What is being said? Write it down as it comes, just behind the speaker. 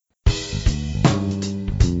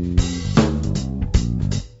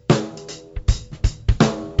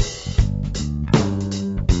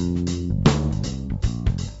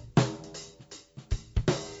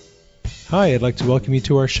Hi, I'd like to welcome you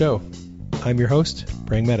to our show. I'm your host,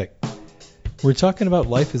 Praying Medic. We're talking about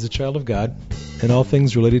life as a child of God and all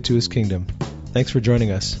things related to His kingdom. Thanks for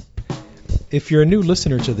joining us. If you're a new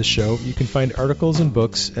listener to the show, you can find articles and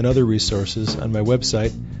books and other resources on my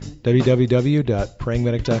website,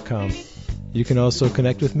 www.prayingmedic.com. You can also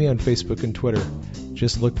connect with me on Facebook and Twitter.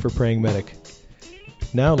 Just look for Praying Medic.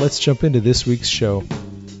 Now let's jump into this week's show.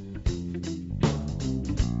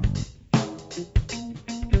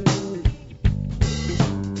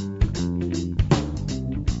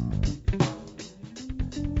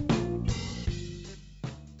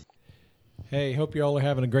 Hey, hope you all are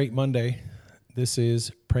having a great Monday. This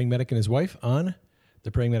is Praying Medic and his wife on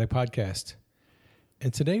the Praying Medic podcast.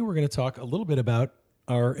 And today we're going to talk a little bit about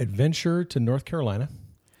our adventure to North Carolina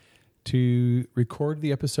to record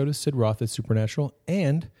the episode of Sid Roth at Supernatural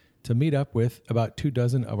and to meet up with about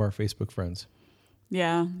 24 of our Facebook friends.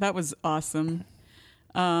 Yeah, that was awesome.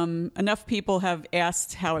 Enough people have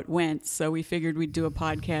asked how it went, so we figured we'd do a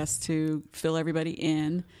podcast to fill everybody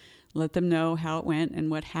in, let them know how it went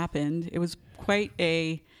and what happened. It was quite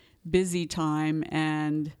a busy time,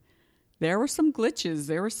 and there were some glitches.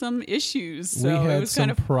 There were some issues. So we had it was some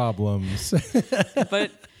kind of problems.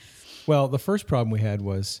 But well, the first problem we had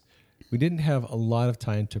was we didn't have a lot of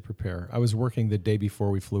time to prepare. I was working the day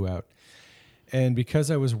before we flew out. And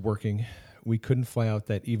because I was working, we couldn't fly out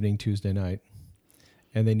that evening Tuesday night.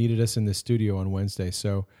 And they needed us in the studio on Wednesday.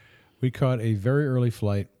 So we caught a very early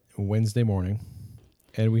flight Wednesday morning.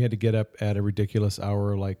 And we had to get up at a ridiculous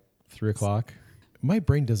hour, like 3 o'clock. My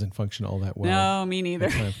brain doesn't function all that well. no, me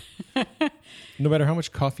neither. No matter how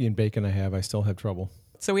much coffee and bacon I have, I still have trouble.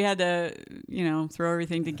 So we had to, throw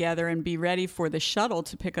everything together and be ready for the shuttle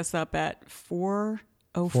to pick us up at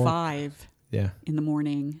 4:05 in the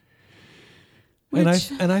morning. And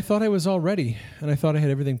I thought I was all ready, and I thought I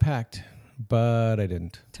had everything packed, but I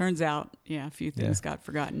didn't. Turns out, a few things got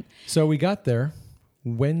forgotten. So we got there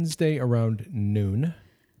Wednesday around noon.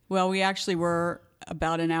 Well, we actually were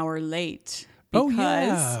about an hour late.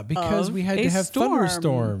 Because we had to have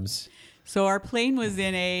thunderstorms. So our plane was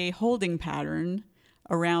in a holding pattern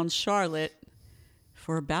around Charlotte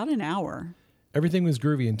for about an hour. Everything was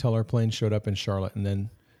groovy until our plane showed up in Charlotte, and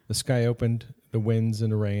then the sky opened, the winds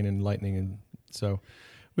and the rain and lightning, and so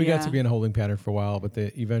we got to be in a holding pattern for a while, but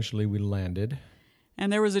eventually we landed.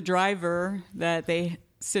 And there was a driver that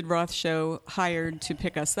Sid Roth show hired to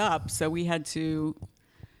pick us up, so we had to,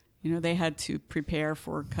 they had to prepare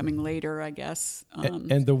for coming later, I guess.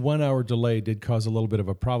 And the 1 hour delay did cause a little bit of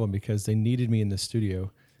a problem because they needed me in the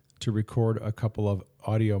studio to record a couple of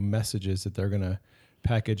audio messages that they're going to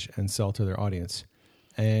package and sell to their audience.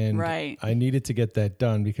 And I needed to get that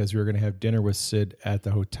done because we were going to have dinner with Sid at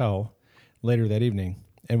the hotel later that evening.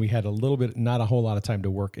 And we had not a whole lot of time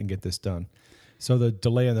to work and get this done. So the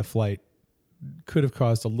delay on the flight could have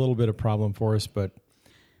caused a little bit of problem for us, but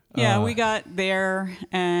we got there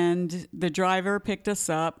and the driver picked us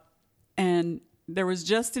up, and there was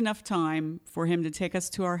just enough time for him to take us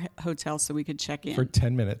to our hotel so we could check in. For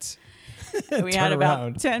 10 minutes. We had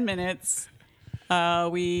about 10 minutes.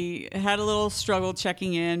 We had a little struggle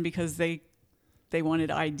checking in because they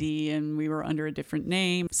wanted ID and we were under a different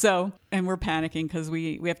name. And we're panicking because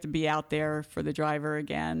we have to be out there for the driver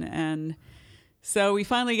again. And so we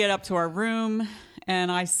finally get up to our room,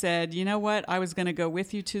 and I said, you know what? I was going to go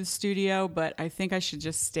with you to the studio, but I think I should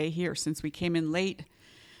just stay here since we came in late.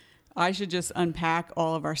 I should just unpack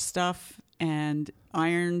all of our stuff and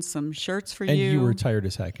iron some shirts for you. And you were tired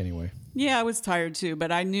as heck anyway. Yeah, I was tired too,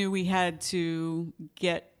 but I knew we had to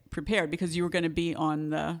get prepared because you were going to be on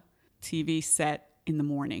the TV set in the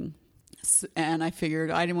morning. And I figured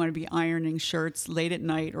I didn't want to be ironing shirts late at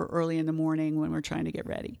night or early in the morning when we're trying to get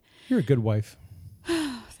ready. You're a good wife.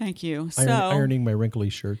 Thank you. Ironing my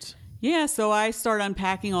wrinkly shirts. Yeah, so I start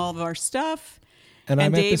unpacking all of our stuff. And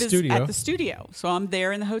I'm Dave at the studio. is at the studio. So I'm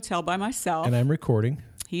there in the hotel by myself. And I'm recording.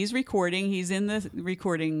 He's recording. He's in the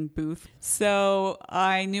recording booth. So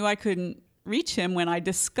I knew I couldn't reach him when I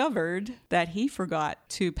discovered that he forgot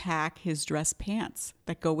to pack his dress pants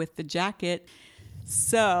that go with the jacket.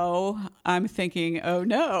 So I'm thinking, oh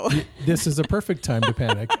no. This is a perfect time to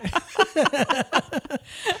panic.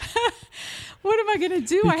 What am I going to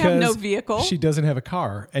do? I have no vehicle. She doesn't have a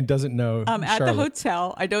car and doesn't know I'm at Charlotte. the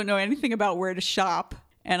hotel. I don't know anything about where to shop,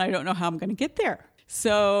 and I don't know how I'm going to get there.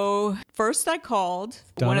 So first I called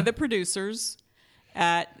one of the producers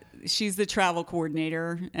she's the travel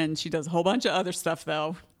coordinator, and she does a whole bunch of other stuff,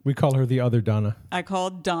 though. We call her the other Donna. I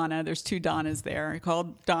called Donna. There's 2 Donnas there. I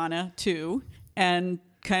called Donna, too, and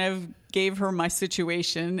kind of gave her my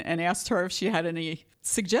situation and asked her if she had any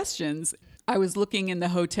suggestions. I was looking in the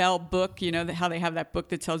hotel book, you know, how they have that book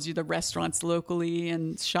that tells you the restaurants locally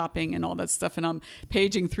and shopping and all that stuff. And I'm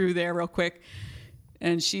paging through there real quick.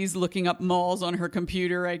 And she's looking up malls on her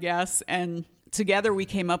computer, I guess. And together we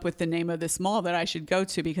came up with the name of this mall that I should go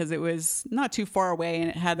to because it was not too far away and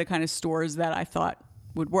it had the kind of stores that I thought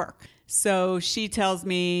would work. So she tells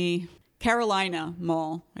me Carolina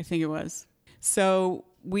Mall, I think it was. So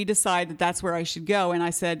we decide that that's where I should go. And I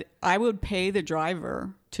said, I would pay the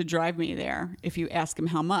driver to drive me there if you ask him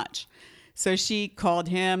how much. So she called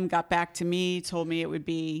him, got back to me, told me it would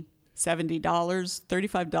be $70,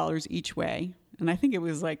 $35 each way. And I think it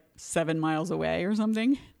was like 7 miles away or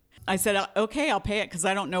something. I said, okay, I'll pay it because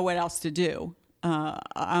I don't know what else to do.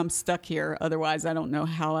 I'm stuck here. Otherwise, I don't know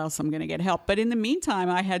how else I'm going to get help. But in the meantime,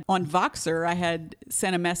 on Voxer, I had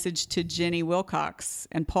sent a message to Jenny Wilcox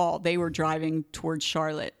and Paul. They were driving towards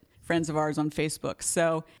Charlotte, friends of ours on Facebook.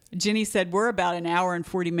 So Jenny said, we're about an hour and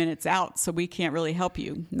 40 minutes out, so we can't really help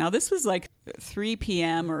you. Now, this was like 3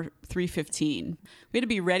 p.m. or 3:15. We had to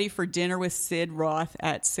be ready for dinner with Sid Roth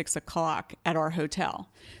at 6 o'clock at our hotel.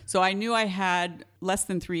 So I knew I had less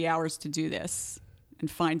than 3 hours to do this and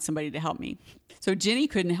find somebody to help me. So Jenny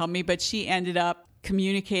couldn't help me, but she ended up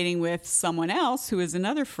communicating with someone else who is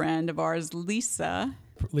another friend of ours, Lisa.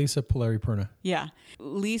 Lisa Polari-Perna. Yeah.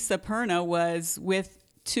 Lisa Perna was with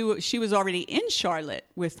she was already in Charlotte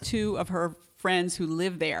with 2 of her friends who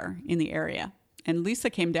live there in the area. And Lisa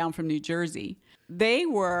came down from New Jersey. They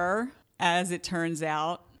were, as it turns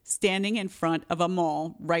out, standing in front of a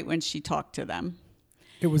mall right when she talked to them.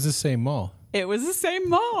 It was the same mall. It was the same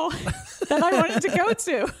mall that I wanted to go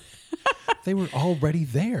to. They were already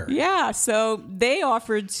there. Yeah, so they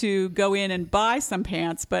offered to go in and buy some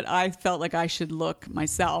pants, but I felt like I should look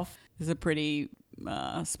myself. It's a pretty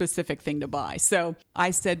specific thing to buy. So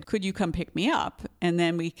I said, could you come pick me up? And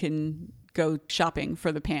then we can go shopping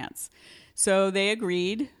for the pants. So they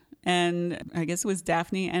agreed. And I guess it was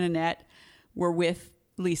Daphne and Annette were with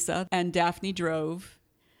Lisa. And Daphne drove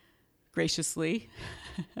graciously.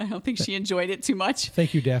 I don't think she enjoyed it too much.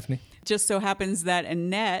 Thank you, Daphne. Just so happens that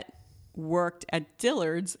Annette worked at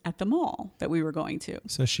Dillard's at the mall that we were going to.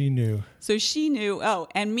 So she knew. Oh,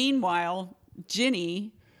 and meanwhile,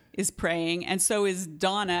 Ginny is praying, and so is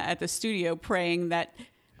Donna at the studio praying that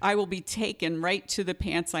I will be taken right to the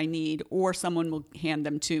pants I need or someone will hand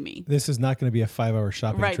them to me. This is not going to be a 5-hour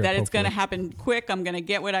shopping trip. Right, that it's going to happen quick. I'm going to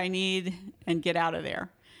get what I need and get out of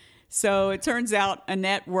there. So it turns out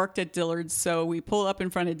Annette worked at Dillard's. So we pull up in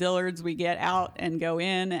front of Dillard's, we get out and go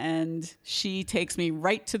in, and she takes me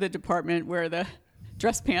right to the department where the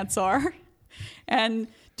dress pants are and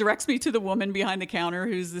directs me to the woman behind the counter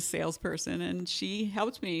who's the salesperson. And she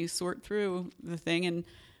helped me sort through the thing. And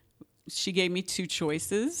she gave me 2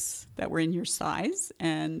 choices that were in your size.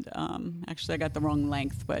 And actually, I got the wrong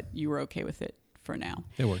length, but you were okay with it for now.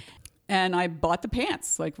 It worked. And I bought the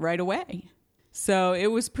pants like right away. So it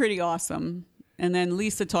was pretty awesome. And then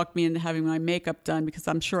Lisa talked me into having my makeup done because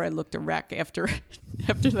I'm sure I looked a wreck after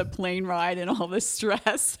the plane ride and all this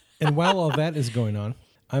stress. And while all that is going on,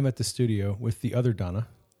 I'm at the studio with the other Donna,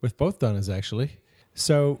 with both Donnas actually.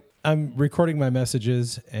 So I'm recording my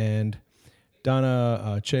messages, and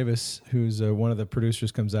Donna Chavis, who's one of the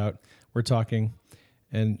producers, comes out. We're talking,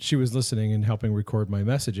 and she was listening and helping record my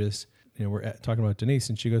messages. You know, we're talking about Denise,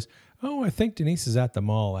 and she goes, "Oh, I think Denise is at the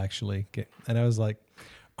mall, actually." And I was like,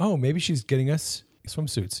 "Oh, maybe she's getting us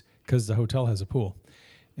swimsuits because the hotel has a pool."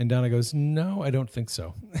 And Donna goes, "No, I don't think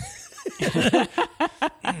so."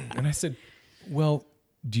 And I said, "Well,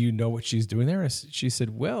 do you know what she's doing there?" She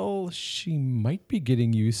said, "Well, she might be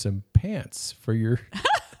getting you some pants for your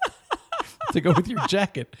to go with your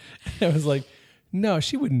jacket." And I was like, "No,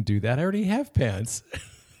 she wouldn't do that. I already have pants."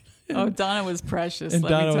 Oh, Donna was precious. And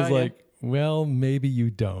Donna was like, "Well, maybe you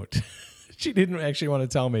don't." She didn't actually want to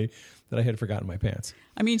tell me that I had forgotten my pants.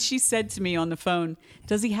 I mean, she said to me on the phone,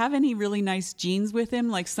 "Does he have any really nice jeans with him?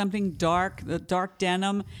 Like something dark, the dark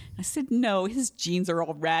denim?" I said, "No, his jeans are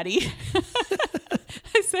all ratty."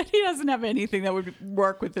 I said, "He doesn't have anything that would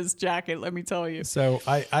work with this jacket, let me tell you." So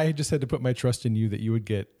I just had to put my trust in you that you would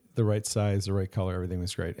get the right size, the right color. Everything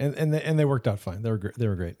was great. And they worked out fine. They were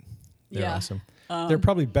great. They're awesome. They're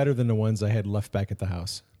probably better than the ones I had left back at the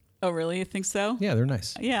house. Oh, really? You think so? Yeah, they're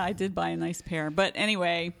nice. Yeah, I did buy a nice pair. But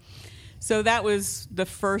anyway, so that was the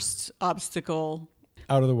first obstacle.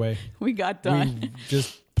 Out of the way. We got done. We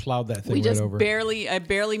just plowed that thing right over. I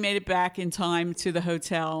barely made it back in time to the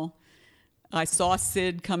hotel. I saw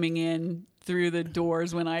Sid coming in through the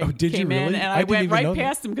doors when I came in, and I went right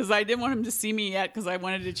past him because I didn't want him to see me yet because I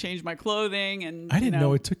wanted to change my clothing. And I didn't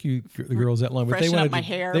know it took you the girls that long. Freshen up my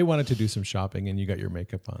hair. They wanted to do some shopping, and you got your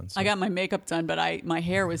makeup on. So. I got my makeup done, but my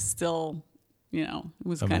hair was still it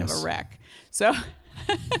was kind of a wreck. So,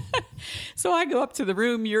 so I go up to the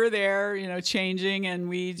room, you're there, changing, and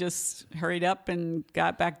we just hurried up and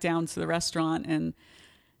got back down to the restaurant and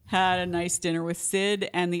had a nice dinner with Sid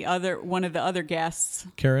and one of the other guests,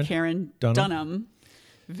 Karen Dunham.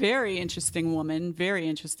 Very interesting woman, very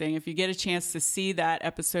interesting. If you get a chance to see that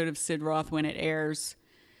episode of Sid Roth when it airs,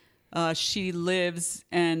 she lives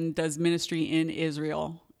and does ministry in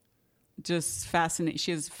Israel. Just fascinating.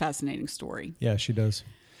 She has a fascinating story. Yeah, she does.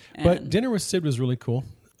 But dinner with Sid was really cool.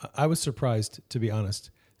 I was surprised, to be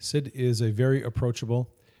honest. Sid is a very approachable,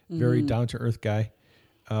 very down-to-earth guy.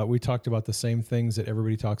 We talked about the same things that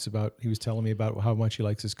everybody talks about. He was telling me about how much he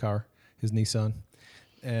likes his car, his Nissan.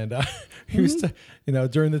 And he was,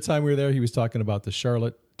 during the time we were there, he was talking about the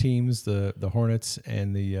Charlotte teams, the Hornets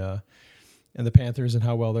and the Panthers and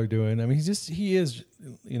how well they're doing. I mean, he is,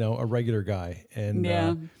 a regular guy.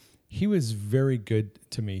 And he was very good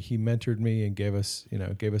to me. He mentored me and gave us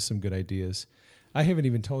some good ideas. I haven't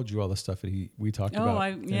even told you all the stuff that we talked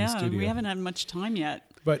about in the studio. We haven't had much time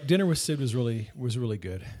yet. But dinner with Sid was really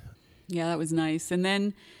good. Yeah, that was nice. And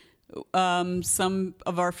then some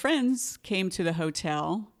of our friends came to the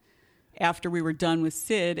hotel after we were done with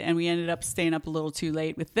Sid, and we ended up staying up a little too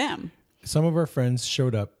late with them. Some of our friends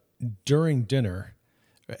showed up during dinner.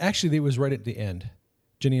 Actually, it was right at the end.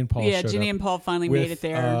 Ginny and Paul showed up. Yeah, Ginny and Paul finally made it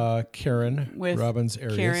there. Karen Robbins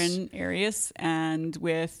Arias. Karen Arias and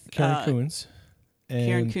with Karen Coons. And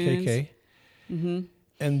Karen Coons. KK. Mm-hmm.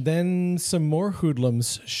 And then some more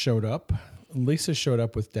hoodlums showed up. Lisa showed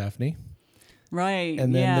up with Daphne. Right.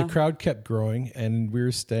 And then the crowd kept growing, and we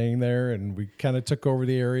were staying there, and we kind of took over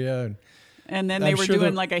the area. And then they were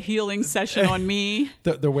doing like a healing session on me.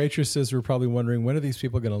 The waitresses were probably wondering, when are these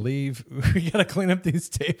people going to leave? We got to clean up these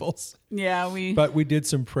tables. Yeah, But we did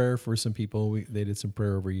some prayer for some people. They did some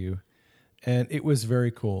prayer over you, and it was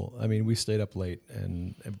very cool. I mean, we stayed up late,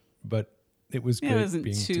 but it was great. It wasn't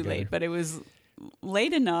being too together. late, but it was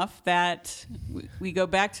late enough that we go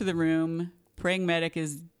back to the room. Praying medic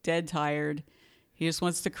is dead tired. He just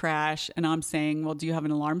wants to crash, and I'm saying, "Well, do you have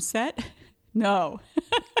an alarm set?" No.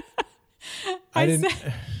 I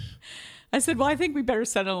said, well, I think we better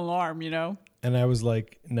set an alarm, And I was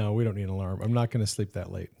like, no, we don't need an alarm. I'm not going to sleep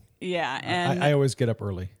that late. Yeah. And I always get up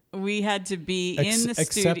early. We had to be in the studio.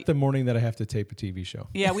 Except the morning that I have to tape a TV show.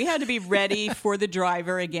 Yeah, we had to be ready for the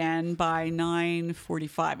driver again by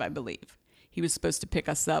 9:45, I believe. He was supposed to pick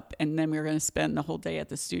us up, and then we were going to spend the whole day at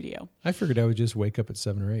the studio. I figured I would just wake up at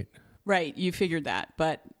 7 or 8. Right, you figured that,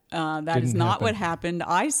 but that is not what happened.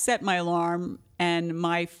 I set my alarm, and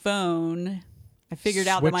my phone, I figured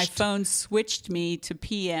out that my phone switched me to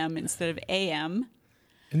PM instead of AM.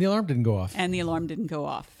 And the alarm didn't go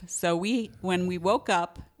off. So when we woke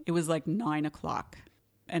up, it was like 9 o'clock,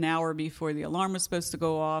 an hour before the alarm was supposed to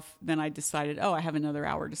go off. Then I decided, I have another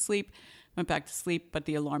hour to sleep. Went back to sleep, but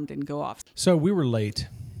the alarm didn't go off. So we were late.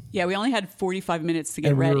 Yeah, we only had 45 minutes to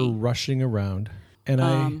get ready. And we were rushing around. And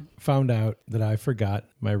I found out that I forgot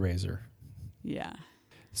my razor. Yeah.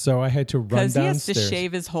 So I had to run downstairs. Because he has to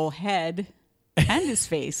shave his whole head and his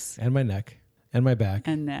face. And my neck. And my back.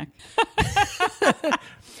 And neck.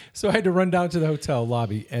 So I had to run down to the hotel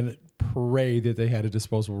lobby and pray that they had a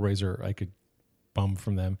disposable razor I could bum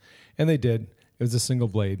from them. And they did. It was a single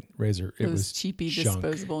blade razor. It was cheapy junk.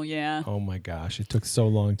 Disposable, yeah. Oh my gosh. It took so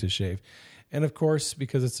long to shave. And of course,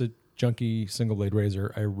 because it's a junky single blade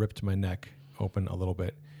razor, I ripped my neck open a little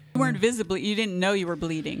bit. You weren't you didn't know you were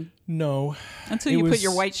bleeding. No. Until you put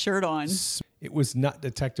your white shirt on. It was not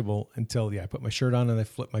detectable until, I put my shirt on and I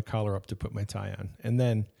flipped my collar up to put my tie on. And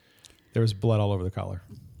then there was blood all over the collar.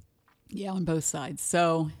 Yeah, on both sides.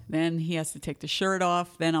 So then he has to take the shirt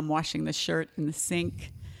off. Then I'm washing the shirt in the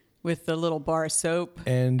sink with the little bar of soap.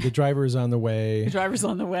 And the driver is on the way. He's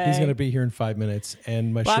going to be here in 5 minutes.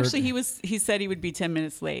 And my shirt... Actually, he said he would be 10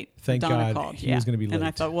 minutes late. Thank Donna God called. he was going to be late. And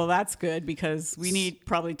I thought, well, that's good because we need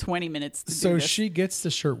probably 20 minutes to do this. So she gets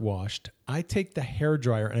the shirt washed. I take the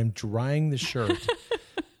hairdryer and I'm drying the shirt.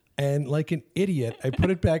 And like an idiot, I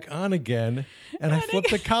put it back on again and I flip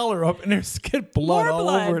the collar up and there's blood all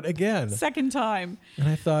over it again. Second time. And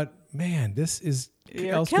I thought, man, this is...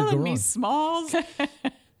 You're killing me, Smalls.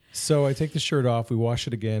 So I take the shirt off, we wash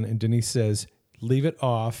it again, and Denise says, leave it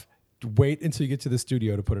off, wait until you get to the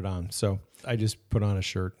studio to put it on. So I just put on a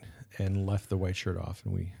shirt and left the white shirt off.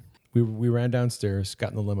 And we ran downstairs, got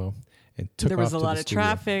in the limo, and took off to the studio. There was a lot of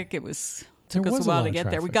traffic. Took us a while to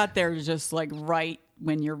get there. We got there just like right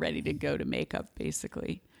when you're ready to go to makeup,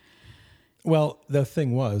 basically. Well, the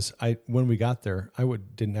thing was, when we got there, I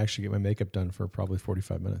didn't actually get my makeup done for probably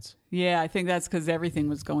 45 minutes. Yeah, I think that's because everything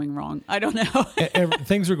was going wrong. I don't know.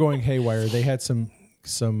 Things were going haywire. They had some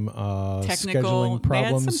some scheduling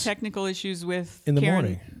problems. They had some technical issues with in the Karen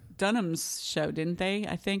morning. Dunham's show, didn't they?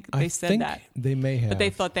 I think they said that. They may have. But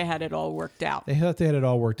they thought they had it all worked out. They thought they had it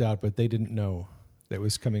all worked out, but they didn't know that it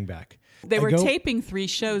was coming back. They were taping 3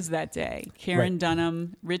 shows that day. Karen Right.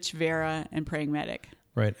 Dunham, Rich Vera, and Praying Medic.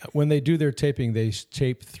 Right. When they do their taping, they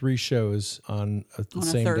tape 3 shows on the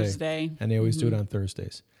same Thursday. day. And they always do it on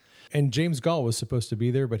Thursdays. And James Gall was supposed to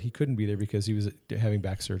be there, but he couldn't be there because he was having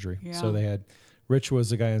back surgery. Yeah. So they had, Rich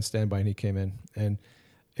was the guy on standby and he came in. And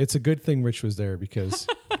it's a good thing Rich was there because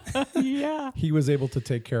Yeah. he was able to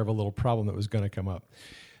take care of a little problem that was going to come up.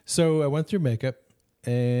 So I went through makeup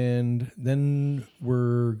and then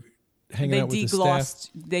we're hanging out with the staff.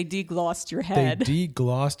 They deglossed your head. They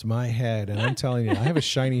deglossed my head. And I'm telling you, I have a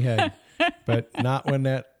shiny head, but not when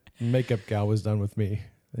that makeup gal was done with me.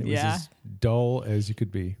 It was as dull as you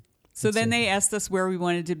could be. So then they asked us where we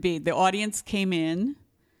wanted to be. The audience came in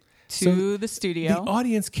to the studio. The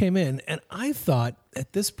audience came in, and I thought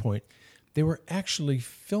at this point they were actually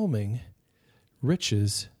filming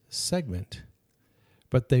Rich's segment,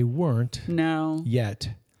 but they weren't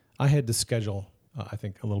yet. I had to schedule, I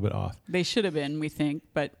think, a little bit off. They should have been, we think,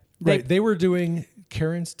 but... They were doing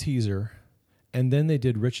Karen's teaser, and then they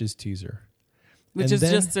did Rich's teaser. Which is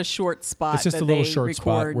just a short spot. It's just a little short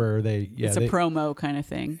spot where they... Yeah, it's a promo kind of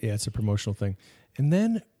thing. Yeah, it's a promotional thing. And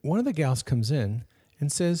then one of the gals comes in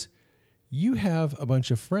and says, you have a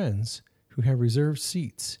bunch of friends who have reserved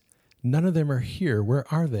seats. None of them are here. Where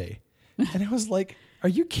are they? And I was like, are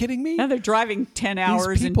you kidding me? Now they're driving 10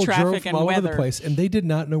 hours in traffic and all weather. Over the place, and they did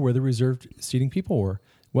not know where the reserved seating people were.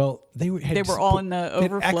 Well, they were all in the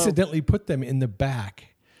overflow. Accidentally put them in the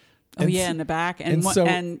back. Oh, in the back. And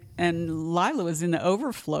Lila was in the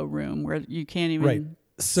overflow room where you can't even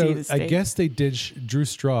see the stage. I guess they drew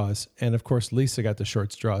straws, and of course Lisa got the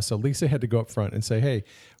short straw. So Lisa had to go up front and say, hey,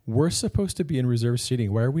 we're supposed to be in reserved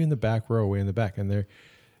seating. Why are we in the back row, way in the back? And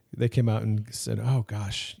they came out and said, oh,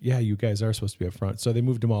 gosh, yeah, you guys are supposed to be up front. So they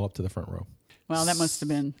moved them all up to the front row. Well, that must have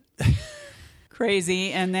been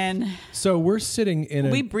crazy. And then... So we're sitting in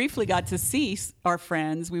We briefly got to see our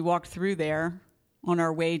friends. We walked through there on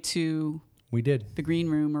our way to... We did. The green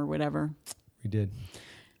room or whatever. We did.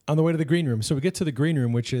 On the way to the green room. So we get to the green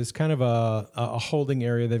room, which is kind of a holding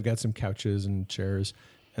area. They've got some couches and chairs,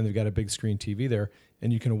 and they've got a big screen TV there.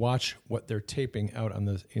 And you can watch what they're taping out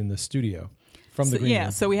in the studio from the green room. Yeah,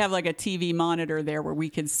 so we have like a TV monitor there where we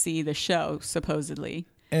could see the show, supposedly.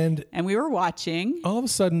 And we were watching. All of a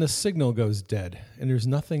sudden, the signal goes dead, and there's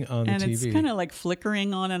nothing on the TV. And it's kind of like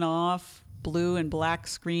flickering on and off, blue and black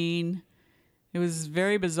screen. It was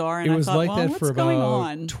very bizarre. And it was I thought, like that for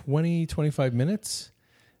about 20, 25 minutes,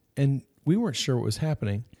 and we weren't sure what was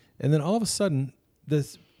happening. And then all of a sudden,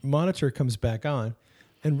 this monitor comes back on,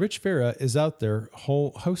 and Rich Vera is out there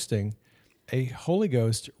hosting a Holy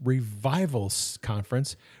Ghost revival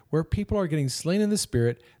conference where people are getting slain in the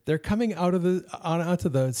Spirit. They're coming onto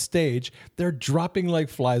the stage. They're dropping like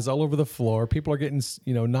flies all over the floor. People are getting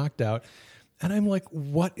knocked out. And I'm like,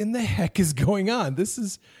 what in the heck is going on? This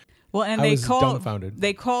is... Well, and I was dumbfounded.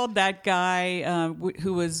 They called that guy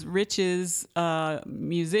who was Rich's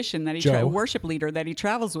musician worship leader that he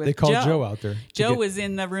travels with. They called Joe out there. Joe was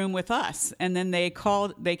in the room with us, and then they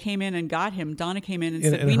came in and got him. Donna came in and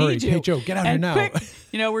said, "We need you. Hey, Joe, get out here now." Quick,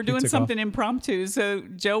 we're doing something impromptu. So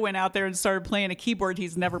Joe went out there and started playing a keyboard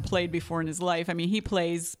he's never played before in his life. I mean, he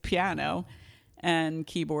plays piano and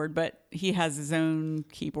keyboard, but he has his own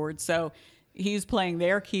keyboard. So he's playing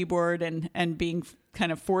their keyboard and being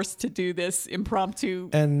kind of forced to do this impromptu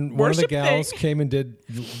and one of the gals came and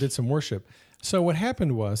did some worship. So what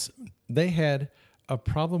happened was they had a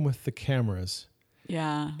problem with the cameras.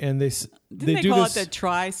 Yeah. And they call it the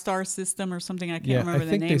TriStar system or something? I can't remember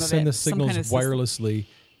the name of it. I think they send the signals wirelessly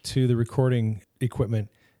to the recording equipment.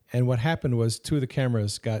 And what happened was 2 of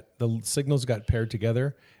the the signals got paired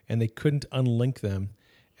together, and they couldn't unlink them,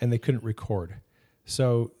 and they couldn't record.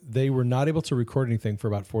 So they were not able to record anything for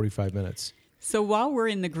about 45 minutes. So while we're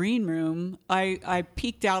in the green room, I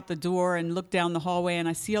peeked out the door and looked down the hallway, and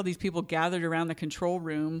I see all these people gathered around the control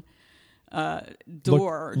room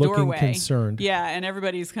doorway. Looking concerned. Yeah, and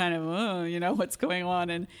everybody's kind of, what's going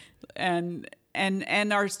on, and our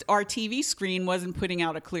TV screen wasn't putting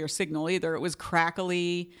out a clear signal either. It was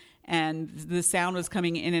crackly, and the sound was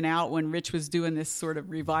coming in and out when Rich was doing this sort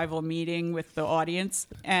of revival meeting with the audience,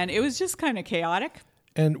 and it was just kind of chaotic.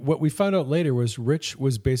 And what we found out later was Rich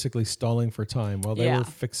was basically stalling for time while they were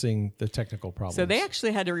fixing the technical problems. So they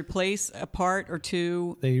actually had to replace a part or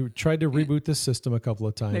 2. They tried to reboot the system a couple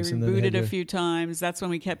of times. They rebooted a few times. That's when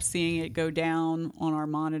we kept seeing it go down on our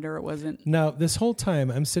monitor. It wasn't... Now, this whole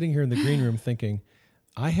time, I'm sitting here in the green room thinking,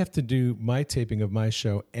 I have to do my taping of my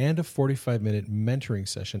show and a 45-minute mentoring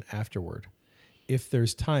session afterward if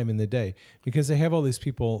there's time in the day, because they have all these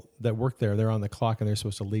people that work there. They're on the clock and they're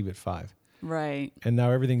supposed to leave at 5. Right. And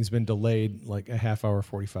now everything's been delayed like a half hour,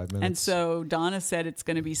 45 minutes. And so Donna said it's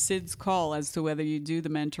going to be Sid's call as to whether you do the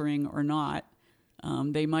mentoring or not.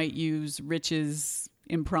 They might use Rich's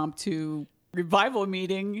impromptu revival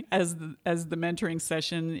meeting as the mentoring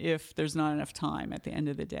session if there's not enough time at the end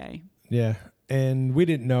of the day. Yeah. And we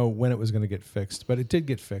didn't know when it was going to get fixed, but it did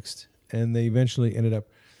get fixed. And they eventually ended up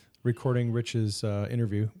recording Rich's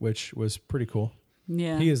interview, which was pretty cool.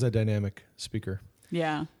 Yeah. He is a dynamic speaker.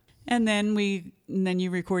 Yeah. And then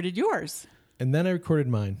you recorded yours. And then I recorded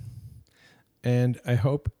mine. And I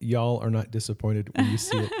hope y'all are not disappointed when you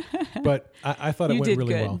see it. But I thought it went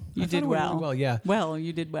really well. You did well. Really well, yeah. Well,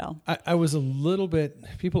 you did well. I was a little bit,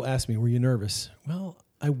 people asked me, were you nervous? Well,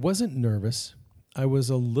 I wasn't nervous. I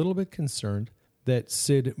was a little bit concerned that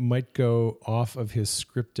Sid might go off of his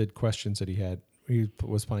scripted questions that he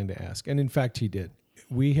was planning to ask. And in fact, he did.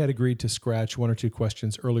 We had agreed to scratch 1 or 2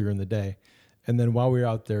 questions earlier in the day. And then while we were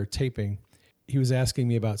out there taping, he was asking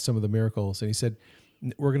me about some of the miracles. And he said,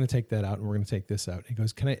 we're going to take that out and we're going to take this out. He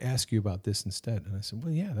goes, can I ask you about this instead? And I said,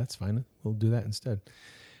 well, yeah, that's fine. We'll do that instead.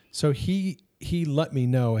 So he let me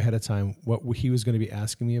know ahead of time what he was going to be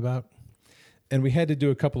asking me about. And we had to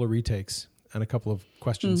do a couple of retakes on a couple of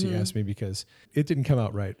questions he asked me because it didn't come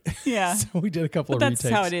out right. Yeah. So we did a couple of retakes.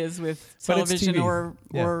 retakes. That's how it is with television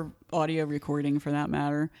or audio recording for that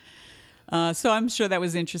matter. So I'm sure that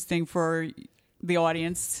was interesting for the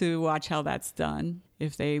audience to watch how that's done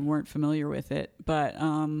if they weren't familiar with it. But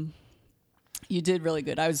you did really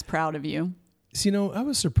good. I was proud of you. So, I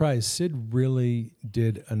was surprised. Sid really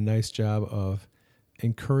did a nice job of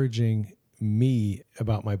encouraging me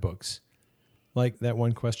about my books. Like that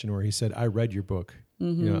one question where he said, I read your book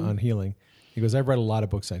on healing. He goes, I've read a lot of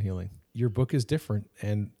books on healing. Your book is different.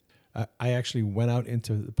 And I actually went out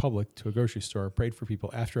into the public to a grocery store, prayed for people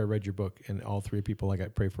after I read your book, and all 3 people I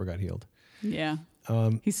got prayed for got healed. Yeah.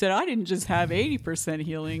 He said, I didn't just have 80%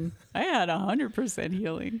 healing. I had 100%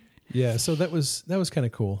 healing. Yeah. So that was kind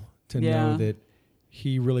of cool to know that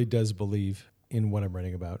he really does believe in what I'm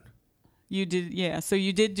writing about. You did. Yeah. So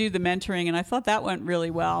you did do the mentoring, and I thought that went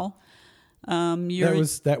really well.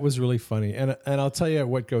 That was really funny. And I'll tell you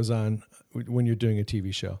what goes on when you're doing a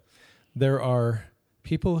TV show. There are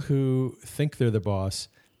people who think they're the boss,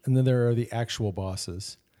 and then there are the actual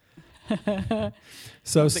bosses.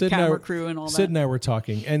 So Sid and I were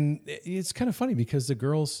talking, and it's kind of funny because the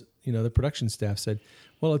girls, the production staff said,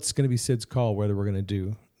 well, it's going to be Sid's call whether we're going to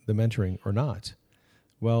do the mentoring or not.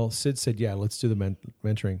 Well, Sid said, yeah, let's do the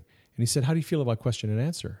mentoring. And he said, how do you feel about question and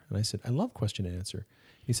answer? And I said, I love question and answer.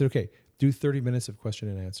 He said, okay, do 30 minutes of question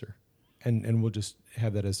and answer, and we'll just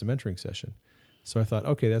have that as the mentoring session. So I thought,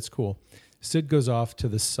 okay, that's cool. Sid goes off to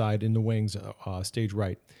the side in the wings, stage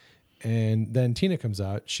right. And then Tina comes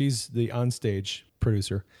out. She's the onstage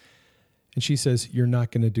producer. And she says, you're not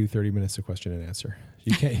going to do 30 minutes of question and answer.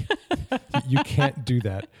 You can't, you can't do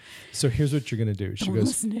that. So here's what you're going to do. She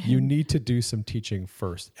goes, you need to do some teaching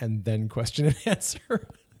first and then question and answer.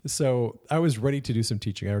 So I was ready to do some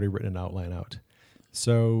teaching. I already written an outline out.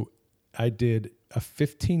 So I did a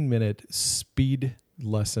 15-minute speed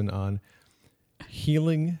lesson on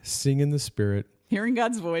healing, singing in the Spirit, hearing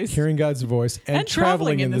God's voice, and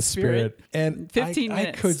traveling in the Spirit. And 15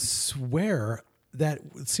 minutes. I could swear that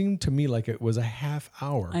seemed to me like it was a half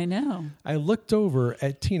hour. I know. I looked over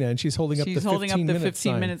at Tina, and she's holding up the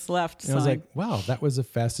 15 minutes left. And I was like, wow, that was the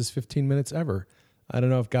fastest 15 minutes ever. I don't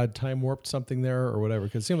know if God time warped something there or whatever,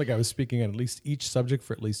 because it seemed like I was speaking on at least each subject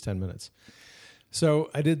for at least 10 minutes. So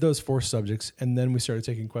I did those 4 subjects, and then we started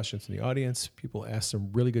taking questions from the audience. People asked some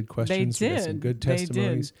really good questions. They did. We got some good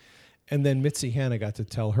testimonies. And then Mitzi Hannah got to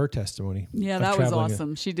tell her testimony. Yeah, that was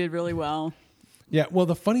awesome. She did really well. Yeah, well,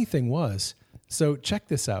 the funny thing was, so check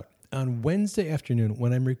this out. On Wednesday afternoon,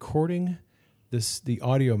 when I'm recording the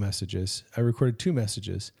audio messages, I recorded 2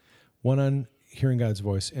 messages, one on hearing God's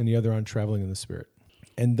voice and the other on traveling in the Spirit.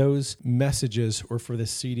 And those messages were for the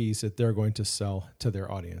CDs that they're going to sell to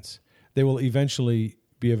their audience. They will eventually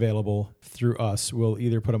be available through us. We'll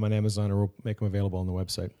either put them on Amazon or we'll make them available on the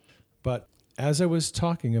website. But as I was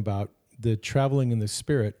talking about the traveling in the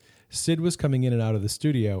Spirit, Sid was coming in and out of the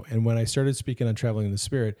studio. And when I started speaking on traveling in the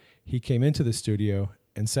Spirit, he came into the studio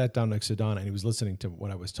and sat down next to Donna, and he was listening to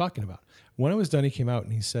what I was talking about. When I was done, he came out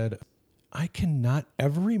and he said, I cannot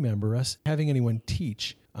ever remember us having anyone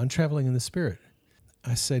teach on traveling in the Spirit.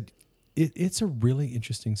 I said, it's a really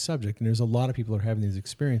interesting subject, and there's a lot of people that are having these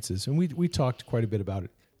experiences. And we talked quite a bit about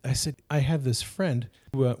it. I said, I have this friend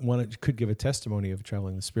who could give a testimony of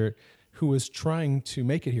traveling in the Spirit. who was trying to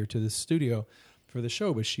make it here to the studio for the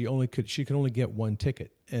show, but she could only get one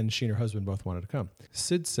ticket, and she and her husband both wanted to come.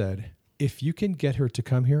 Sid said, if you can get her to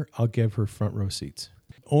come here, I'll give her front row seats.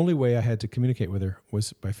 Only way I had to communicate with her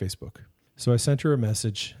was by Facebook. So I sent her a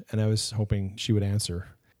message, and I was hoping she would answer.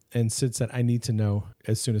 And Sid said, I need to know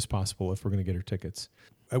as soon as possible if we're going to get her tickets.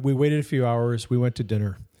 We waited a few hours. We went to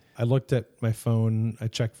dinner. I looked at my phone. I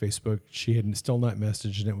checked Facebook. She had still not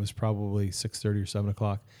messaged, and it was probably 6:30 or 7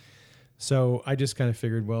 o'clock. So I just kind of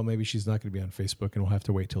figured, well, maybe she's not going to be on Facebook, and we'll have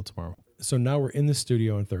to wait till tomorrow. So now we're in the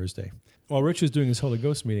studio on Thursday. While Rich was doing his Holy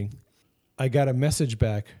Ghost meeting, I got a message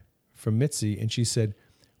back from Mitzi, and she said,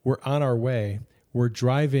 we're on our way. We're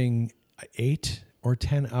driving 8 or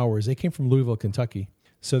 10 hours. They came from Louisville, Kentucky.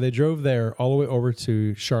 So they drove there all the way over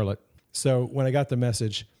to Charlotte. So when I got the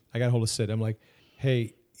message, I got a hold of Sid. I'm like,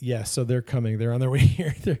 hey, yeah, so they're coming. They're on their way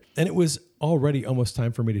here. And it was already almost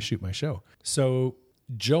time for me to shoot my show. So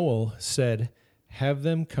Joel said, have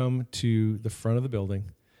them come to the front of the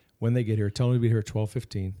building when they get here. Tell them to be here at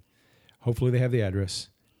 12:15. Hopefully they have the address,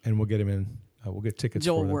 and we'll get them in. We'll get tickets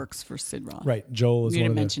Joel for them. Joel works for Sid Roth. Right. Joel is you one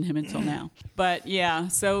didn't of mention him until now. But yeah,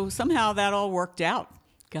 so somehow that all worked out.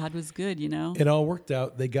 God was good, you know. It all worked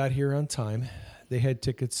out. They got here on time. They had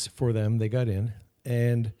tickets for them. They got in.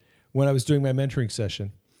 And when I was doing my mentoring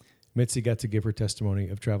session, Mitzi got to give her testimony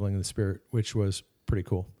of traveling in the Spirit, which was pretty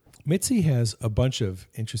cool. Mitzi has a bunch of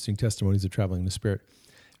interesting testimonies of traveling in the Spirit.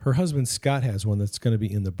 Her husband, Scott, has one that's going to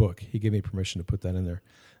be in the book. He gave me permission to put that in there.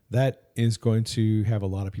 That is going to have a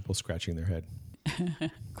lot of people scratching their head.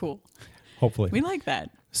 Cool. Hopefully. We like that.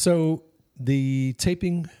 So the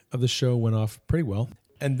taping of the show went off pretty well.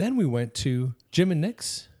 And then we went to Jim and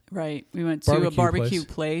Nick's. Right. We went to a barbecue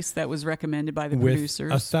place that was recommended by the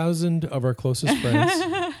producers. 1,000 of our closest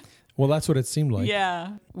friends. Well, that's what it seemed like.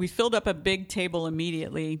 Yeah. We filled up a big table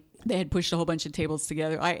immediately. They had pushed a whole bunch of tables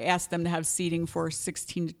together. I asked them to have seating for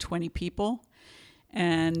 16 to 20 people.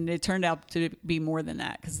 And it turned out to be more than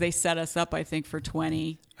that because they set us up, I think, for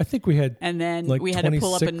 20. I think we had And then like we had to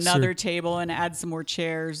pull up 26 another table and add some more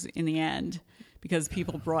chairs in the end because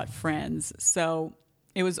people brought friends. So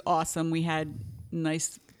it was awesome. We had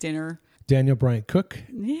nice dinner. Daniel Bryant Cook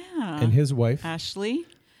and his wife. Ashley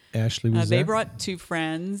Ashley was they there. brought 2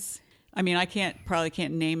 friends. I mean, I probably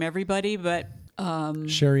can't name everybody, but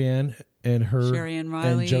Sherry Ann and her Sherry Ann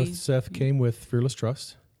Riley. and Joseph came with Fearless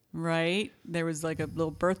Trust. Right. There was like a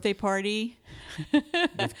little birthday party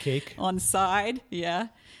with cake on the side. Yeah.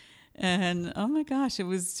 And oh my gosh, it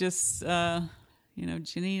was just,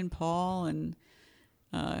 Ginny and Paul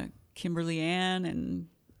and Kimberly Ann and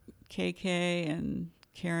KK and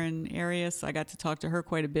Karen Arias. I got to talk to her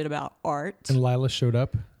quite a bit about art. And Lila showed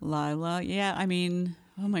up. Lila. Yeah. I mean,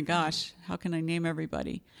 oh my gosh, how can I name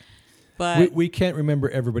everybody? But we can't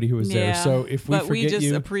remember everybody who was there. So if we forget we just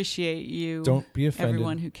you, appreciate you. Don't be offended.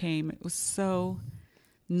 Everyone who came. It was so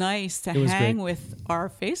nice to hang with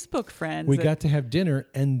our Facebook friends. We got to have dinner,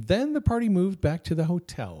 and then the party moved back to the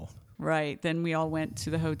hotel. Right. Then we all went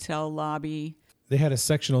to the hotel lobby. They had a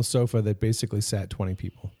sectional sofa that basically sat 20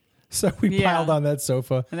 people. So we piled on that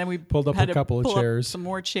sofa, and then we pulled up a couple of chairs, some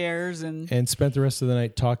more chairs, and spent the rest of the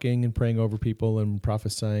night talking and praying over people and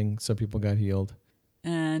prophesying. Some people got healed.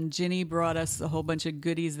 And Ginny brought us a whole bunch of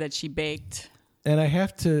goodies that she baked. And I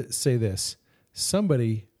have to say this.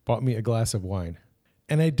 Somebody bought me a glass of wine.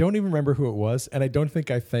 And I don't even remember who it was. And I don't think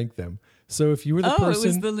I thanked them. So if you were the person... Oh, it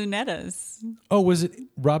was the Lunettas. Oh, was it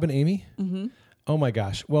Rob and Amy? Mm-hmm. Oh, my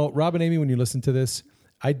gosh. Well, Rob and Amy, when you listen to this,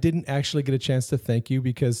 I didn't actually get a chance to thank you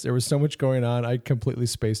because there was so much going on. I completely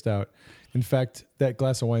spaced out. In fact, that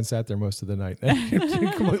glass of wine sat there most of the night.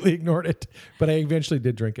 I completely ignored it, but I eventually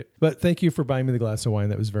did drink it. But thank you for buying me the glass of wine.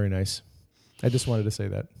 That was very nice. I just wanted to say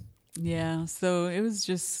that. Yeah, so it was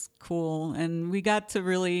just cool. And we got to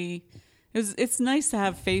really... It's nice to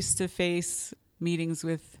have face-to-face meetings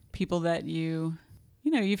with people that you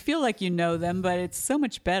feel like you know them, but it's so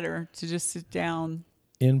much better to just sit down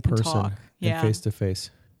in person and face-to-face.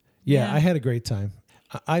 Yeah, I had a great time.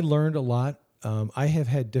 I learned a lot. I have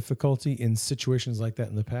had difficulty in situations like that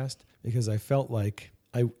in the past because I felt like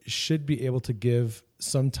I should be able to give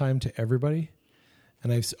some time to everybody.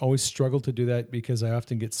 And I've always struggled to do that because I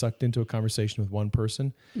often get sucked into a conversation with one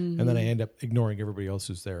person and then I end up ignoring everybody else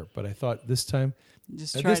who's there. But I thought this time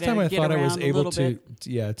I thought I was able to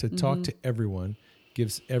talk to everyone,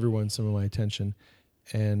 gives everyone some of my attention.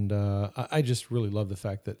 And I just really love the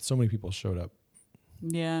fact that so many people showed up.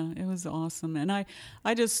 Yeah, it was awesome. And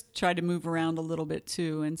I just tried to move around a little bit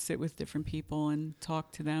too and sit with different people and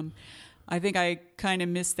talk to them. I think I kind of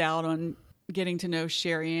missed out on getting to know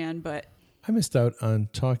Sherry Ann, but... I missed out on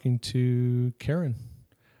talking to Karen.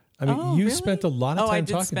 I mean, you really? spent a lot of time I talking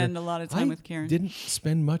to her. did spend a lot of time with Karen. Didn't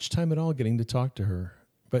spend much time at all getting to talk to her,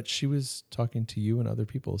 but she was talking to you and other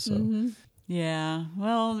people. So, Yeah.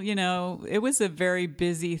 Well, it was a very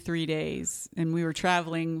busy 3 days, and we were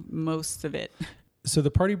traveling most of it. So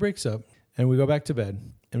the party breaks up, and we go back to bed,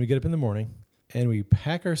 and we get up in the morning, and we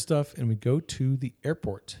pack our stuff, and we go to the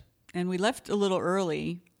airport. And we left a little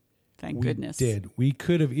early. Thank goodness. We did. We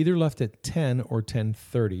could have either left at 10 or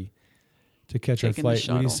 10:30 to catch our flight.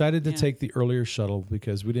 We decided to take the earlier shuttle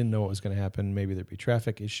because we didn't know what was going to happen. Maybe there'd be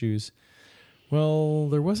traffic issues. Well,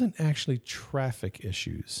 there wasn't actually traffic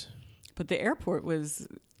issues. But the airport was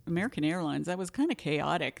American Airlines. That was kind of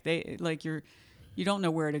chaotic. You don't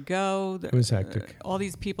know where to go. It was hectic. All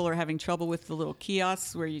these people are having trouble with the little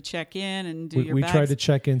kiosks where you check in and do your We bags. tried to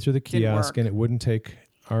check in through the kiosk, work. and it wouldn't take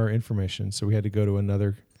our information, so we had to go to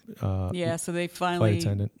another so they flight finally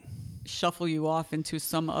attendant. shuffle you off into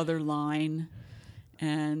some other line,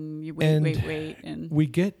 and you wait. And we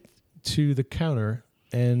get to the counter,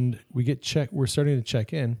 and we're starting to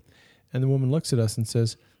check in, and the woman looks at us and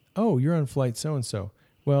says, "Oh, you're on flight so-and-so.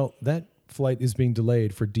 Well, that flight is being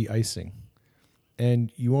delayed for de-icing,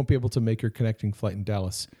 and you won't be able to make your connecting flight in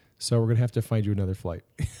Dallas, so we're going to have to find you another flight."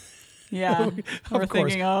 Yeah, we're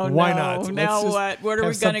thinking, why not? Now what? What are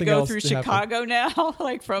we going to go through Chicago now?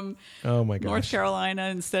 Like from North Carolina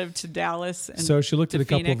instead of to Dallas? And so she looked at a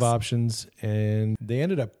couple Phoenix. of options, and they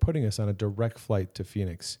ended up putting us on a direct flight to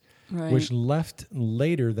Phoenix, which left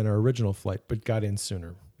later than our original flight, but got in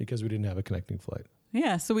sooner because we didn't have a connecting flight.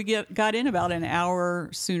 Yeah, so we got in about an hour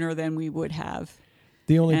sooner than we would have.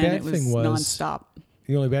 The only bad thing was nonstop.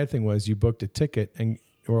 The only bad thing was you booked a ticket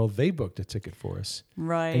they booked a ticket for us.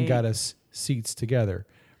 Right. And got us seats together.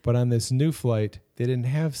 But on this new flight, they didn't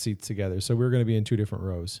have seats together. So we were going to be in 2 different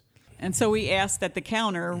rows. And so we asked at the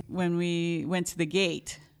counter when we went to the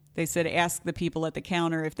gate, they said, ask the people at the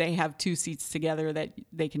counter if they have 2 seats together that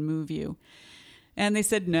they can move you. And they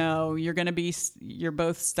said, no, you're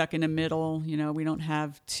both stuck in the middle. We don't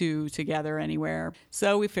have 2 together anywhere.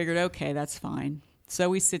 So we figured, okay, that's fine. So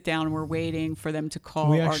we sit down and we're waiting for them to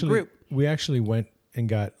call our group. We actually went and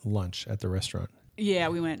got lunch at the restaurant. Yeah,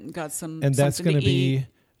 we went and got some. And that's going to be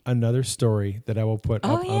another story that I will put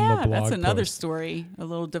up on the blog that's another post. Story. A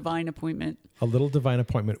little divine appointment. A little divine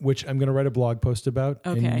appointment, which I'm going to write a blog post about.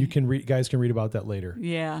 Okay. And you can guys can read about that later.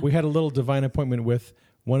 Yeah. We had a little divine appointment with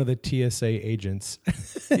one of the TSA agents.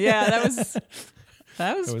 Yeah,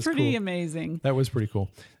 that was pretty cool. Amazing. That was pretty cool.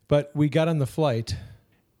 But we got on the flight,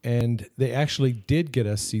 and they actually did get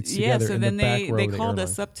us seats together. So in then the back row they of the called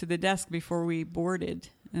airline. us up to the desk before we boarded,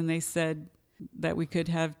 and they said that we could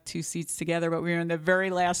have 2 seats together, but we were in the very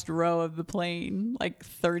last row of the plane, like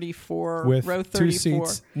 34, with row 34. 2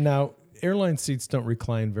 seats. Now, airline seats don't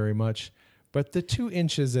recline very much, but the 2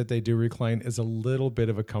 inches that they do recline is a little bit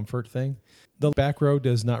of a comfort thing. The back row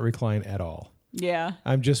does not recline at all. Yeah.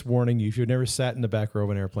 I'm just warning you, if you've never sat in the back row of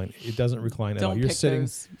an airplane, it doesn't recline at all. You're sitting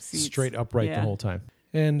straight upright the whole time.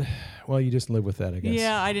 And, well, you just live with that, I guess.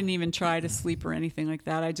 Yeah, I didn't even try to sleep or anything like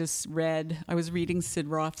that. I was reading Sid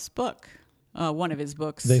Roth's book, one of his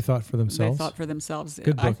books. They Thought for Themselves? They Thought for Themselves.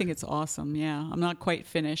 Good book. I think it's awesome, yeah. I'm not quite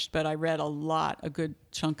finished, but I read a good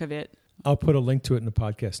chunk of it. I'll put a link to it in the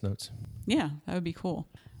podcast notes. Yeah, that would be cool.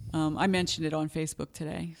 I mentioned it on Facebook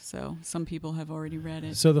today, so some people have already read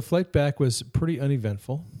it. So the flight back was pretty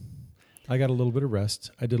uneventful. I got a little bit of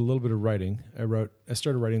rest. I did a little bit of writing. I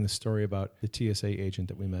started writing the story about the TSA agent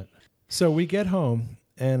that we met. So we get home,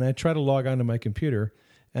 and I try to log onto my computer,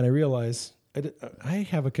 and I realize I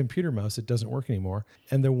have a computer mouse that doesn't work anymore.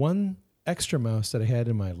 And the one extra mouse that I had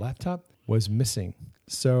in my laptop was missing.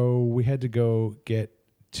 So we had to go get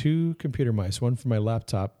 2 computer mice, one for my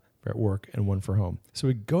laptop at work and one for home. So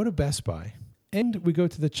we go to Best Buy, and we go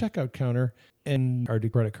to the checkout counter, and our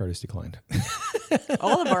credit card is declined.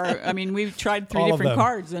 We've tried 3 different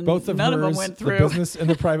cards, and none of them went through. The business and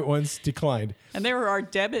the private ones declined. And they were our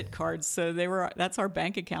debit cards, so that's our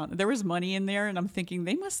bank account. There was money in there, and I'm thinking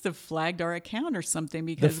they must have flagged our account or something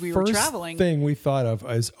because we were traveling. The first thing we thought of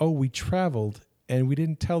is, we traveled, and we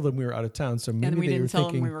didn't tell them we were out of town, so maybe they were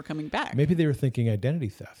thinking we were coming back. Maybe they were thinking identity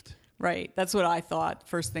theft. Right. That's what I thought.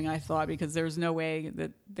 First thing I thought, because there was no way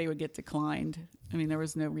that they would get declined. There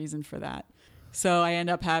was no reason for that. So I end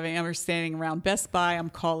up I'm standing around Best Buy. I'm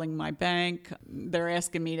calling my bank. They're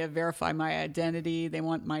asking me to verify my identity. They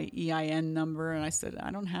want my EIN number. And I said, I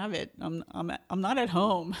don't have it. I'm not at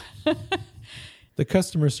home. The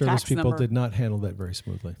customer service people did not handle that very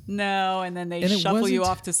smoothly. No, and then they shuffle you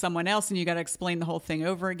off to someone else, and you got to explain the whole thing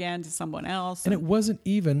over again to someone else. And it wasn't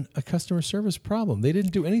even a customer service problem. They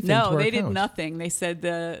didn't do anything to our account. No, they did nothing. They said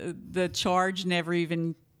the charge never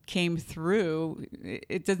even came through,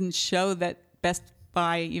 it doesn't show that Best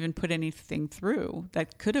Buy even put anything through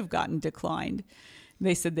that could have gotten declined.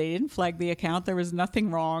 They said they didn't flag the account. There was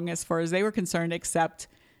nothing wrong as far as they were concerned, except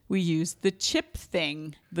we used the chip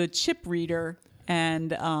thing, the chip reader,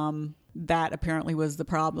 and that apparently was the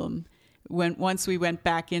problem. Once we went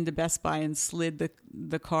back into Best Buy and slid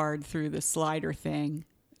the card through the slider thing,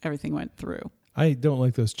 everything went through. I don't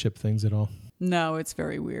like those chip things at all. No, it's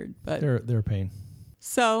very weird, but they're a pain.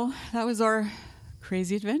 So that was our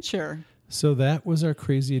crazy adventure. So that was our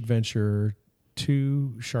crazy adventure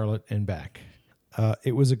to Charlotte and back.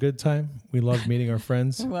 It was a good time. We loved meeting our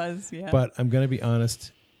friends. It was, yeah. But I'm going to be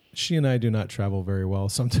honest, she and I do not travel very well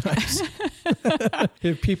sometimes.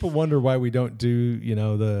 If people wonder why we don't do,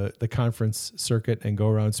 the conference circuit and go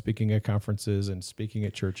around speaking at conferences and speaking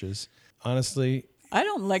at churches, honestly, I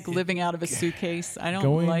don't like living out of a suitcase. I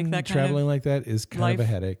don't like that kind of traveling like that is kind of a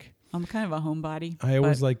headache. I'm kind of a homebody. I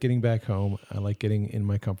always like getting back home. I like getting in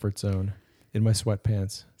my comfort zone, in my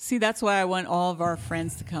sweatpants. See, that's why I want all of our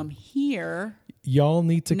friends to come here. Y'all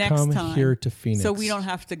need to come here to Phoenix. So we don't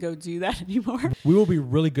have to go do that anymore. We will be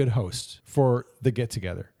really good hosts for the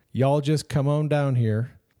get-together. Y'all just come on down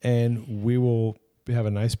here, and we will have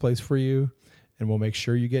a nice place for you, and we'll make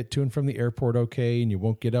sure you get to and from the airport okay, and you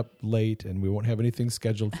won't get up late, and we won't have anything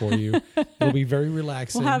scheduled for you. It'll be very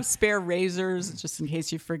relaxing. We'll have spare razors just in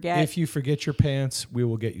case you forget. If you forget your pants, we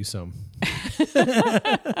will get you some.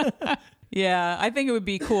 Yeah, I think it would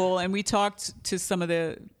be cool. And we talked to some of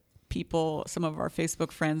the people, some of our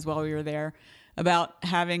Facebook friends while we were there, about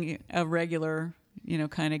having a regular,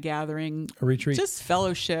 kind of gathering. A retreat. Just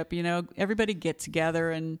fellowship, everybody get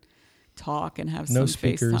together and talk and have no some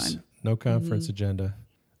speakers, FaceTime. No conference agenda.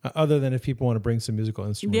 Other than if people want to bring some musical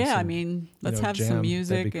instruments. Yeah, and, let's have jam, some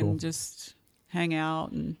music cool. and just hang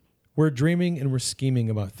out. And we're dreaming and we're scheming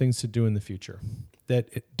about things to do in the future that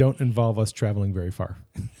don't involve us traveling very far.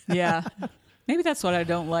 Yeah. Maybe that's what I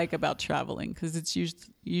don't like about traveling, because it's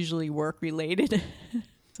usually work related.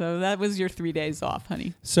 So that was your 3 days off,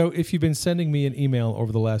 honey. So if you've been sending me an email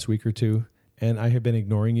over the last week or two and I have been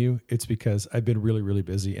ignoring you, it's because I've been really, really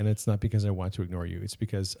busy. And it's not because I want to ignore you. It's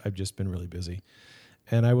because I've just been really busy.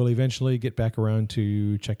 And I will eventually get back around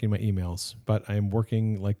to checking my emails. But I'm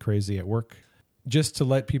working like crazy at work. Just to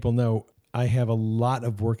let people know, I have a lot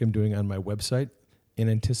of work I'm doing on my website in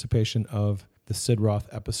anticipation of the Sid Roth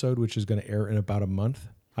episode, which is going to air in about a month.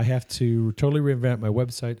 I have to totally revamp my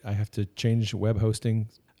website. I have to change web hosting.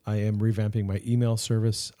 I am revamping my email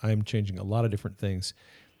service. I'm changing a lot of different things.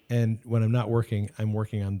 And when I'm not working, I'm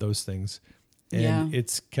working on those things. And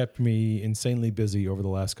it's kept me insanely busy over the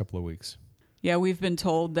last couple of weeks. Yeah, we've been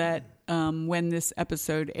told that when this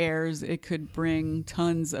episode airs, it could bring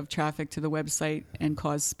tons of traffic to the website and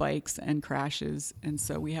cause spikes and crashes. And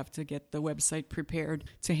so we have to get the website prepared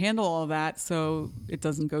to handle all that so it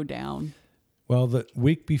doesn't go down. Well, the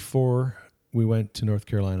week before we went to North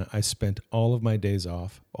Carolina, I spent all of my days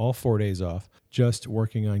off, all 4 days off, just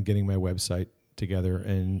working on getting my website together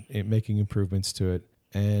and making improvements to it.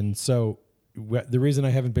 And so the reason I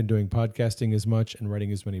haven't been doing podcasting as much and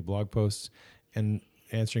writing as many blog posts and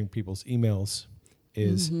answering people's emails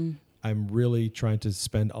is I'm really trying to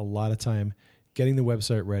spend a lot of time getting the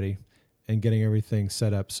website ready and getting everything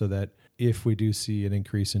set up so that if we do see an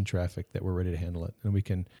increase in traffic, that we're ready to handle it and we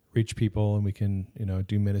can reach people and we can,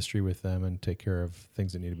 do ministry with them and take care of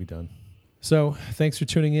things that need to be done. So thanks for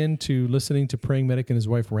tuning in to listening to Praying Medic and his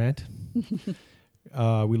wife rant.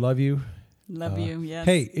 We love you. Love you, yes.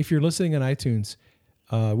 Hey, if you're listening on iTunes,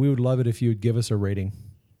 we would love it if you would give us a rating.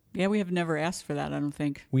 Yeah, we have never asked for that, I don't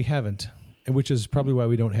think. We haven't, which is probably why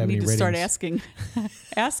we don't have any ratings. We need to start asking.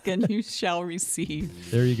 Ask and you shall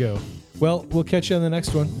receive. There you go. Well, we'll catch you on the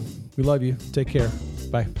next one. We love you. Take care.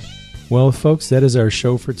 Bye. Well, folks, that is our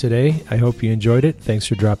show for today. I hope you enjoyed it. Thanks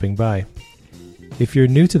for dropping by. If you're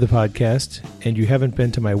new to the podcast and you haven't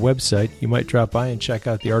been to my website, you might drop by and check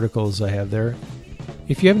out the articles I have there.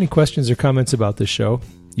 If you have any questions or comments about the show,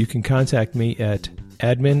 you can contact me at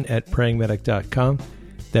admin@prayingmedic.com.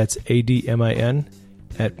 That's ADMIN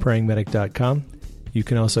 @prayingmedic.com. You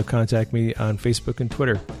can also contact me on Facebook and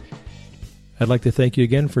Twitter. I'd like to thank you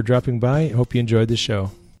again for dropping by. I hope you enjoyed the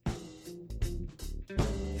show.